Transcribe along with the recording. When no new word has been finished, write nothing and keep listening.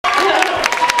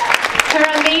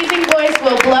amazing voice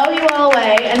will blow you all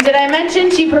away. And did I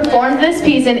mention she performed this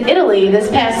piece in Italy this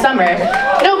past summer?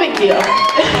 No big deal.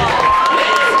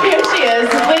 Here she is,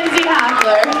 Lyndsey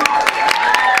Hochler.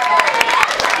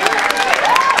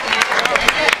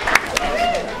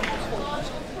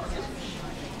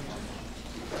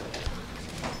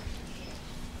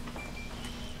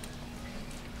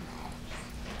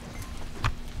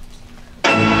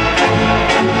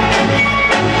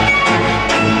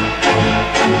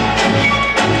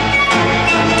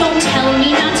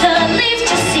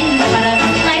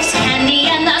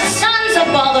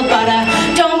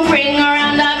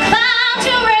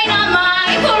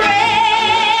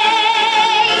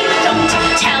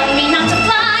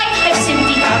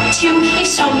 If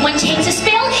someone takes a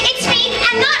spill, it's me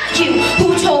and not you.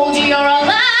 Who told you you're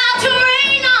allowed to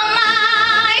rain on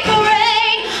my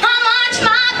parade? I'll march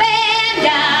my band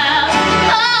out,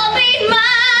 I'll beat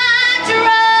my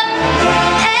drum,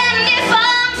 and if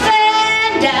I'm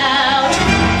fanned out,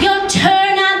 your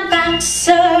turn at bat,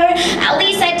 sir. At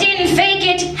least I didn't fake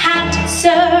it, hat,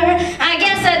 sir. I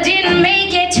guess I didn't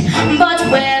make it, but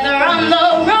whether on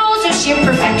the rose of sheer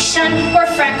perfection or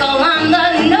freckle on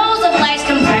the nose,